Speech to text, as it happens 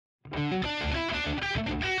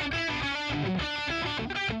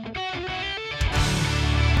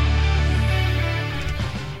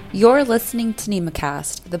You're listening to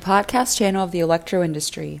NEMAcast, the podcast channel of the electro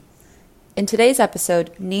industry. In today's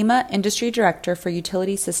episode, NEMA Industry Director for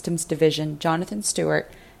Utility Systems Division, Jonathan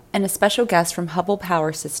Stewart, and a special guest from Hubbell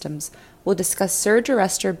Power Systems will discuss surge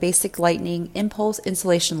arrestor basic lightning impulse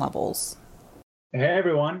insulation levels. Hey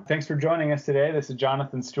everyone, thanks for joining us today. This is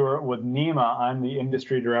Jonathan Stewart with NEMA. I'm the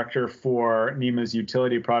Industry Director for NEMA's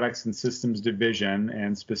Utility Products and Systems Division,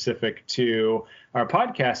 and specific to our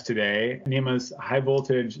podcast today, NEMA's High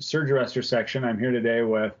Voltage Surge Arrestor section. I'm here today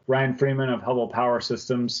with Ryan Freeman of Hubbell Power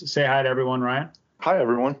Systems. Say hi to everyone, Ryan. Hi,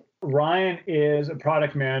 everyone. Ryan is a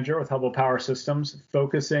product manager with Hubbell Power Systems,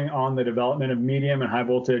 focusing on the development of medium and high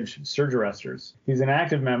voltage surge arrestors. He's an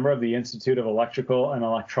active member of the Institute of Electrical and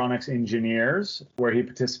Electronics Engineers, where he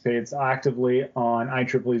participates actively on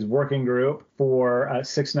IEEE's working group for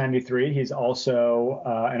 693. He's also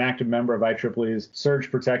an active member of IEEE's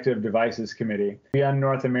Surge Protective Devices Committee. Beyond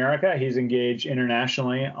North America, he's engaged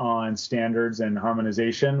internationally on standards and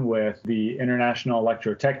harmonization with the International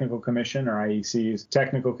Electrotechnical Commission, or IEC's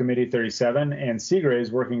Technical Committee 37, and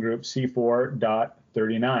Seagrave's Working Group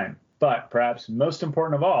C4.39. But perhaps most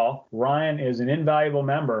important of all, Ryan is an invaluable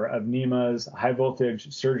member of NEMA's High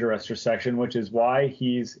Voltage Surge Arrestor section, which is why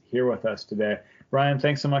he's here with us today. Ryan,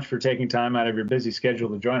 thanks so much for taking time out of your busy schedule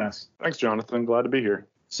to join us. Thanks, Jonathan. Glad to be here.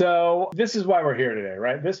 So this is why we're here today,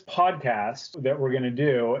 right? This podcast that we're going to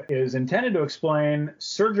do is intended to explain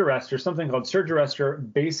surge arrestor, something called surge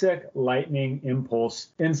arrestor basic lightning impulse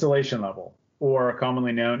insulation level, or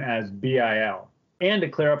commonly known as BIL, and to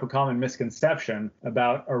clear up a common misconception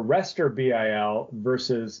about arrestor BIL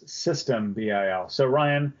versus system BIL. So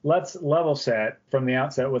Ryan, let's level set from the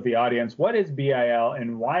outset with the audience. What is BIL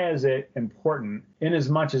and why is it important in as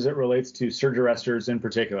much as it relates to surge arrestors in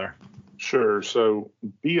particular? Sure. So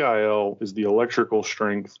BIL is the electrical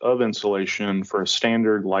strength of insulation for a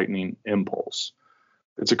standard lightning impulse.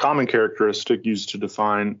 It's a common characteristic used to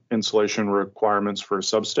define insulation requirements for a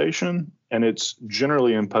substation, and it's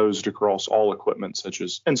generally imposed across all equipment such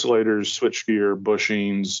as insulators, switchgear,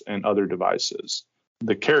 bushings, and other devices.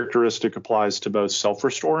 The characteristic applies to both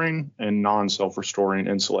self-restoring and non-self-restoring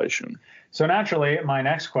insulation. So naturally, my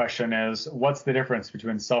next question is, what's the difference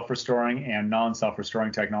between self-restoring and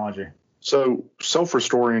non-self-restoring technology? So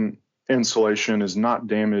self-restoring insulation is not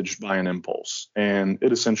damaged by an impulse, and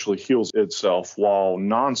it essentially heals itself, while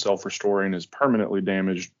non-self-restoring is permanently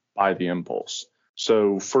damaged by the impulse.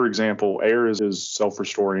 So, for example, air is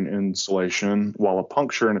self-restoring insulation, while a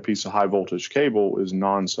puncture in a piece of high-voltage cable is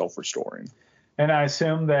non-self-restoring. And I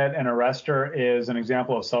assume that an arrestor is an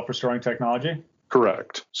example of self-restoring technology?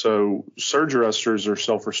 Correct. So surge arrestors are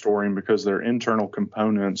self-restoring because their internal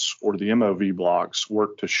components, or the MOV blocks,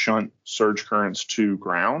 work to shunt surge currents to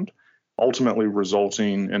ground, ultimately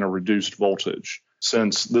resulting in a reduced voltage.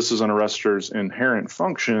 Since this is an arrestor's inherent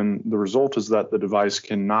function, the result is that the device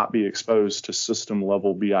cannot be exposed to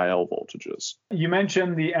system-level BIL voltages. You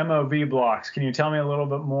mentioned the MOV blocks. Can you tell me a little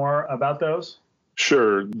bit more about those?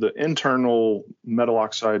 Sure. The internal metal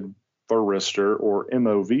oxide varistor, or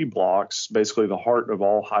MOV blocks, basically the heart of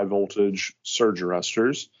all high-voltage surge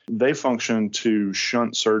arrestors. They function to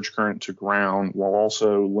shunt surge current to ground while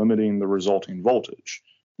also limiting the resulting voltage.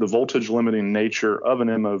 The voltage-limiting nature of an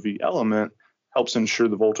MOV element helps ensure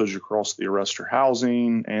the voltage across the arrestor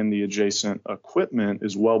housing and the adjacent equipment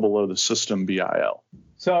is well below the system BIL.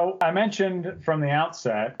 So I mentioned from the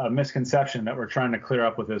outset a misconception that we're trying to clear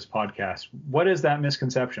up with this podcast. What is that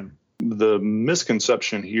misconception? The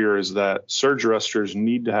misconception here is that surge arrestors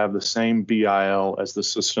need to have the same BIL as the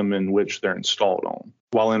system in which they're installed on,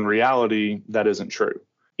 while in reality, that isn't true.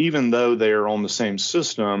 Even though they are on the same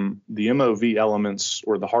system, the MOV elements,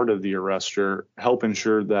 or the heart of the arrestor, help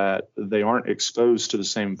ensure that they aren't exposed to the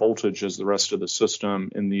same voltage as the rest of the system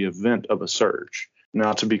in the event of a surge.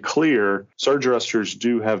 Now, to be clear, surge arrestors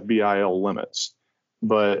do have BIL limits,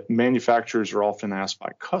 but manufacturers are often asked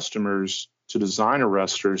by customers to design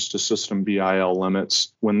arrestors to system BIL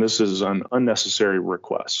limits when this is an unnecessary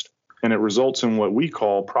request. And it results in what we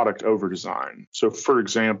call product overdesign. So, for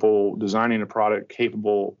example, designing a product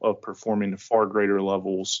capable of performing to far greater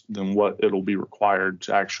levels than what it'll be required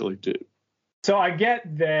to actually do. So I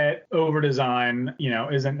get that overdesign,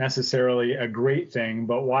 isn't necessarily a great thing,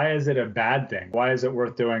 but why is it a bad thing? Why is it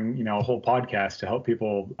worth doing, a whole podcast to help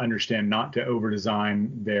people understand not to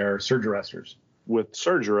overdesign their surge arrestors? With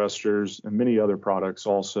surge arrestors and many other products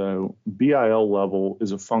also, BIL level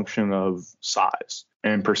is a function of size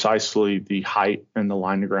and precisely the height and the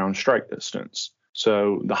line to ground strike distance.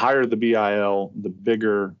 So the higher the BIL, the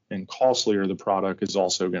bigger and costlier the product is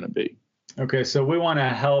also going to be. Okay, so we want to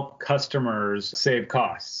help customers save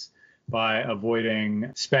costs. by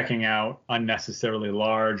avoiding speccing out unnecessarily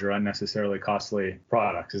large or unnecessarily costly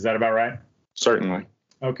products. Is that about right? Certainly.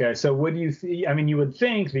 Okay, so would you you would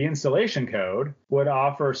think the installation code would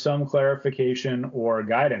offer some clarification or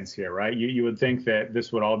guidance here, right? You would think that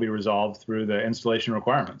this would all be resolved through the installation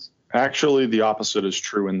requirements. Actually, the opposite is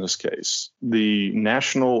true in this case. The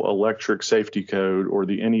National Electric Safety Code, or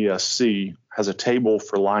the NESC, has a table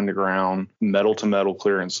for line-to-ground metal-to-metal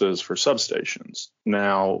clearances for substations.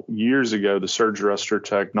 Now, years ago, the surge arrestor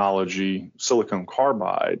technology, silicon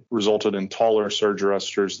carbide, resulted in taller surge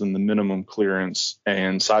arrestors than the minimum clearance,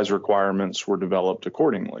 and size requirements were developed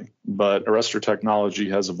accordingly. But arrestor technology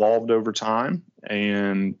has evolved over time,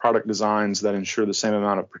 and product designs that ensure the same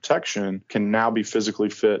amount of protection can now be physically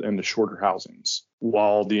fit into shorter housings,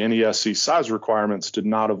 while the NESC size requirements did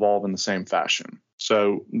not evolve in the same fashion.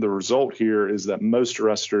 So the result here is that most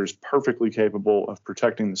arrestors perfectly capable of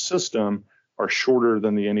protecting the system are shorter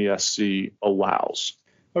than the NESC allows.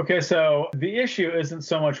 Okay, so the issue isn't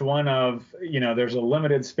so much one of, there's a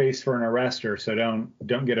limited space for an arrestor, so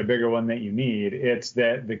don't get a bigger one that you need. It's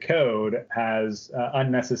that the code has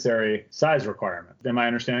unnecessary size requirements. Am I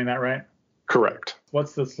understanding that right? Correct.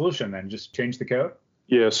 What's the solution then? Just change the code?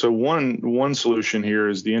 Yeah, so one solution here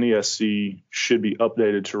is the NESC should be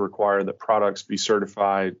updated to require that products be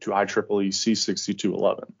certified to IEEE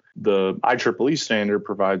C6211. The IEEE standard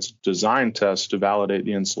provides design tests to validate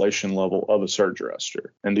the installation level of a surge arrestor.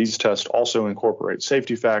 And these tests also incorporate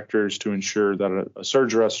safety factors to ensure that a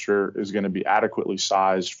surge arrestor is going to be adequately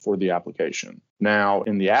sized for the application. Now,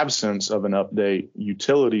 in the absence of an update,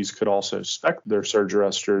 utilities could also spec their surge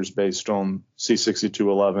arrestors based on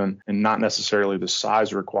C6211 and not necessarily the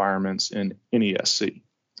size requirements in NESC.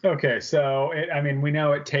 Okay, so we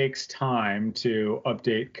know it takes time to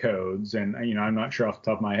update codes, and I'm not sure off the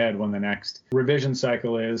top of my head when the next revision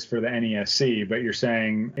cycle is for the NESC, but you're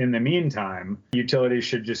saying in the meantime, utilities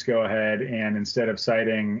should just go ahead and instead of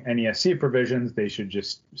citing NESC provisions, they should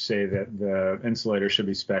just say that the insulator should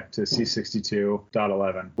be spec'd to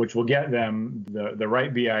C62.11, which will get them the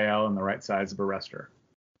right BIL and the right size of arrestor.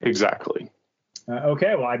 Exactly.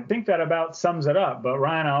 Okay, well, I think that about sums it up. But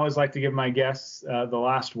Ryan, I always like to give my guests the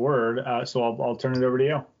last word, so I'll turn it over to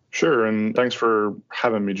you. Sure, and thanks for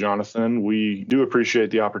having me, Jonathan. We do appreciate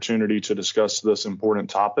the opportunity to discuss this important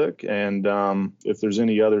topic. And if there's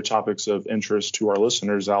any other topics of interest to our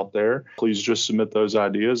listeners out there, please just submit those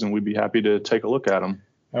ideas, and we'd be happy to take a look at them.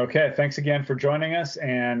 Okay, thanks again for joining us,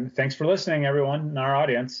 and thanks for listening, everyone in our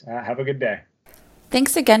audience. Have a good day.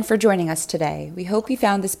 Thanks again for joining us today. We hope you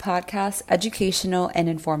found this podcast educational and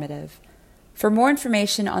informative. For more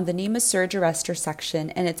information on the NEMA Surge Arrestor section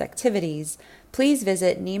and its activities, please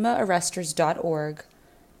visit nemaarrestors.org.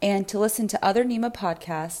 And to listen to other NEMA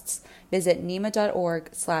podcasts, visit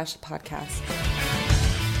nema.org/podcast.